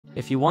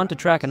if you want to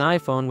track an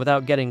iPhone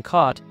without getting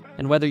caught,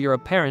 and whether you're a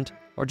parent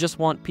or just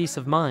want peace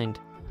of mind.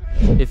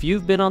 If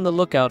you've been on the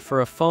lookout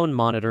for a phone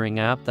monitoring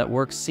app that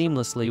works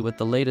seamlessly with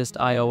the latest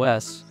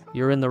iOS,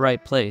 you're in the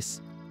right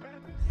place.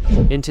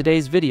 In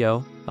today's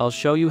video, I'll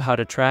show you how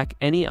to track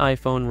any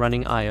iPhone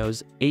running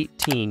iOS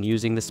 18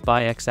 using the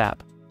SpyX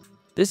app.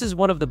 This is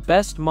one of the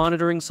best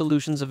monitoring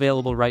solutions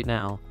available right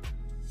now.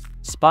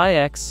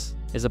 SpyX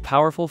is a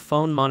powerful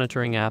phone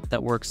monitoring app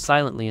that works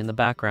silently in the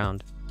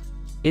background.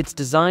 It's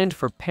designed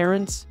for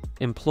parents,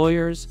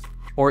 employers,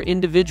 or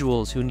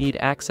individuals who need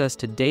access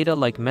to data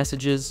like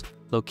messages,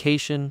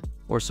 location,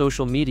 or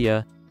social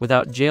media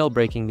without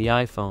jailbreaking the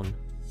iPhone.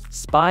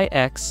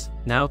 SpyX,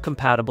 now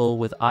compatible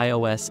with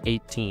iOS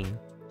 18.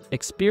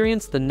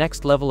 Experience the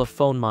next level of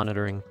phone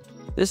monitoring.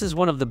 This is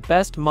one of the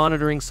best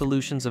monitoring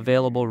solutions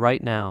available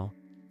right now.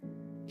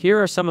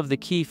 Here are some of the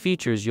key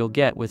features you'll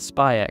get with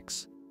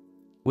SpyX.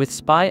 With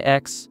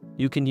SpyX,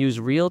 you can use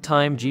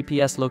real-time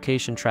GPS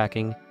location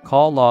tracking,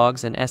 call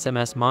logs and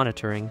SMS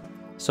monitoring,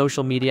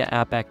 social media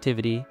app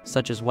activity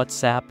such as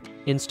WhatsApp,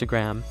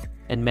 Instagram,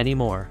 and many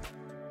more.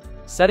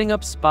 Setting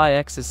up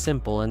SpyX is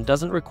simple and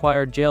doesn't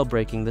require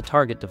jailbreaking the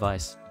target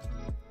device.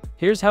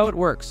 Here's how it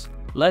works.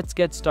 Let's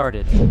get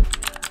started.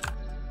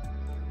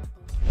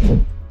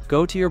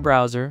 Go to your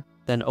browser,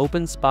 then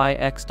open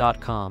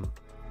spyx.com.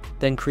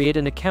 Then create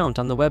an account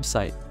on the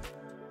website.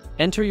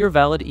 Enter your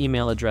valid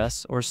email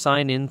address or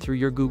sign in through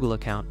your Google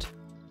account.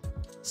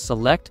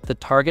 Select the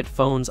target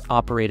phone's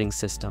operating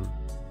system,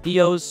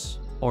 iOS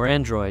or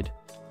Android.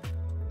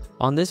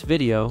 On this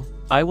video,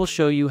 I will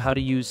show you how to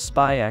use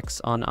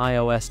SpyX on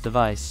iOS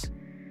device.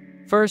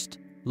 First,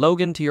 log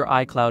in to your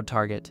iCloud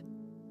target.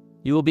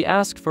 You will be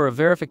asked for a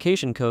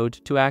verification code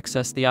to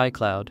access the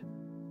iCloud.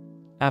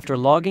 After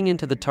logging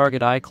into the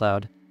target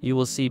iCloud, you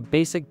will see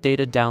basic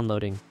data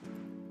downloading.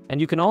 And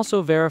you can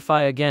also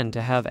verify again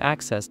to have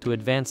access to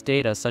advanced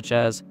data such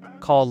as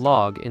call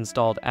log,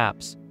 installed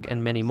apps,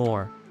 and many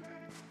more.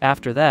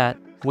 After that,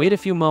 wait a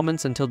few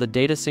moments until the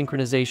data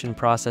synchronization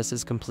process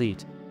is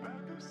complete.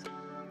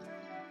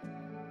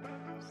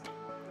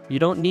 You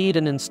don't need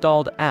an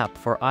installed app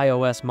for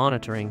iOS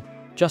monitoring.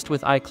 Just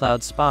with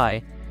iCloud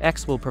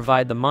SpyX will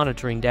provide the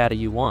monitoring data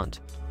you want.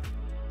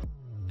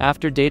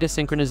 After data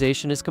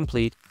synchronization is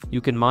complete,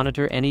 you can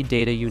monitor any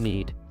data you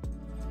need.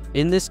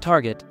 In this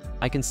target,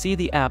 I can see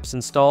the apps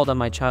installed on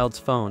my child's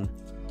phone.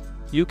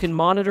 You can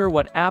monitor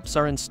what apps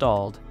are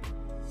installed.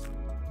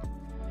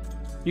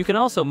 You can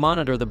also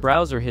monitor the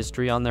browser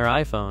history on their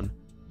iPhone.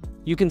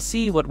 You can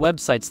see what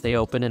websites they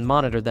open and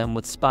monitor them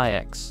with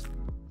SpyX.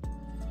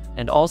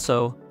 And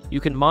also, you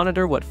can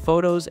monitor what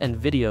photos and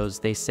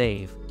videos they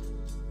save.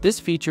 This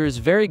feature is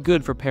very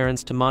good for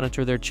parents to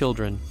monitor their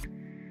children.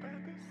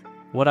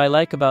 What I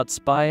like about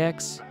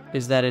SpyX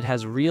is that it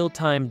has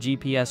real-time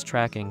GPS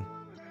tracking.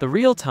 The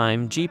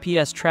real-time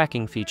GPS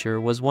tracking feature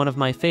was one of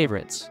my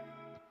favorites.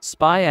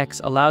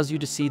 SpyX allows you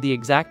to see the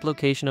exact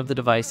location of the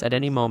device at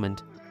any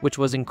moment, which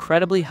was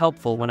incredibly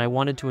helpful when I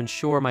wanted to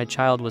ensure my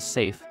child was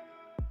safe.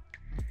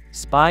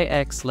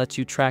 SpyX lets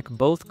you track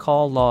both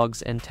call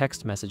logs and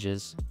text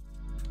messages.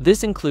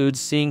 This includes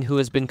seeing who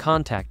has been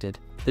contacted,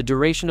 the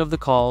duration of the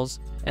calls,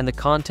 and the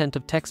content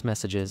of text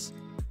messages.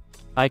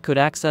 I could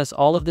access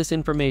all of this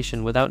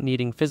information without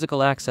needing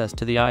physical access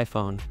to the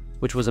iPhone,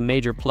 which was a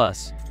major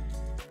plus.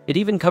 It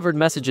even covered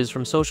messages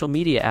from social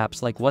media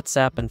apps like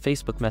WhatsApp and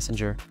Facebook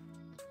Messenger.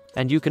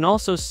 And you can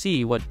also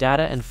see what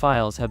data and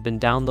files have been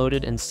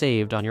downloaded and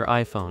saved on your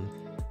iPhone.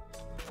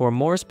 For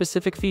more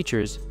specific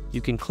features,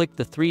 you can click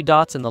the 3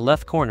 dots in the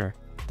left corner,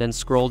 then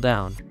scroll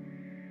down.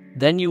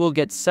 Then you will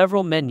get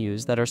several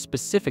menus that are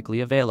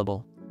specifically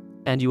available.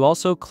 And you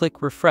also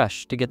click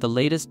refresh to get the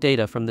latest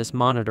data from this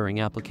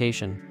monitoring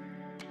application.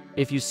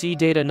 If you see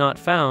data not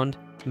found,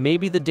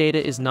 maybe the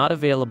data is not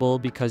available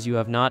because you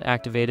have not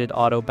activated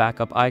Auto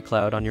Backup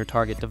iCloud on your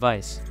target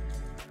device.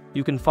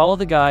 You can follow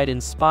the guide in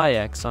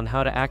SpyX on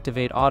how to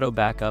activate Auto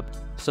Backup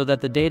so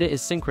that the data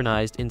is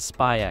synchronized in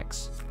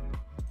SpyX.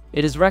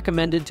 It is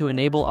recommended to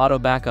enable Auto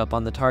Backup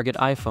on the target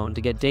iPhone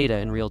to get data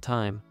in real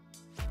time.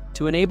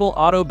 To enable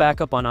Auto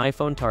Backup on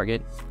iPhone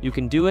target, you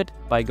can do it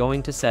by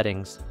going to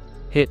Settings,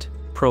 hit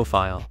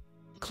Profile,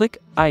 click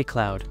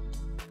iCloud,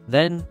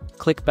 then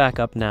click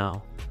Backup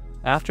Now.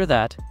 After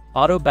that,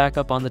 Auto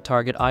Backup on the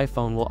target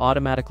iPhone will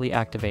automatically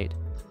activate.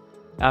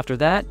 After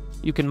that,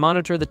 you can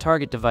monitor the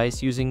target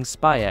device using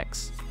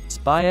SpyX.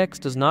 SpyX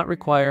does not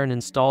require an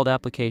installed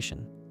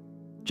application.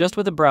 Just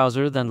with a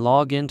browser, then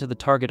log in to the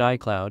target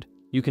iCloud,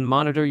 you can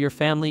monitor your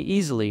family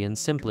easily and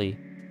simply.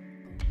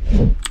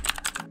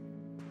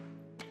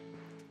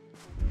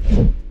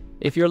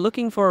 If you're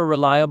looking for a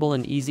reliable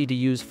and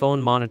easy-to-use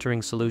phone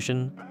monitoring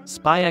solution,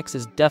 SpyX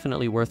is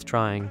definitely worth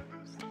trying.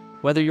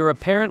 Whether you're a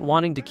parent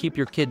wanting to keep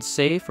your kids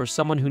safe or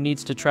someone who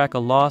needs to track a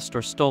lost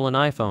or stolen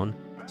iPhone,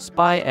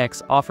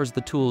 SpyX offers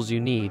the tools you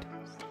need,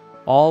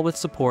 all with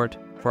support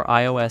for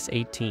iOS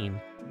 18.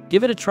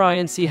 Give it a try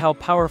and see how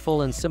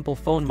powerful and simple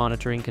phone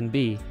monitoring can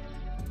be.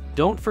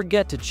 Don't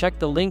forget to check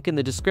the link in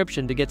the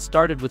description to get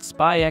started with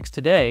SpyX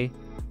today.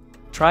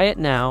 Try it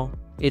now,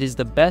 It is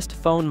the best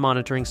phone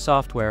monitoring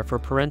software for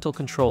parental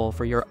control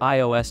for your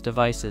iOS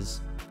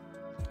devices.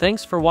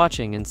 Thanks for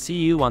watching and see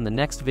you on the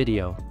next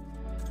video.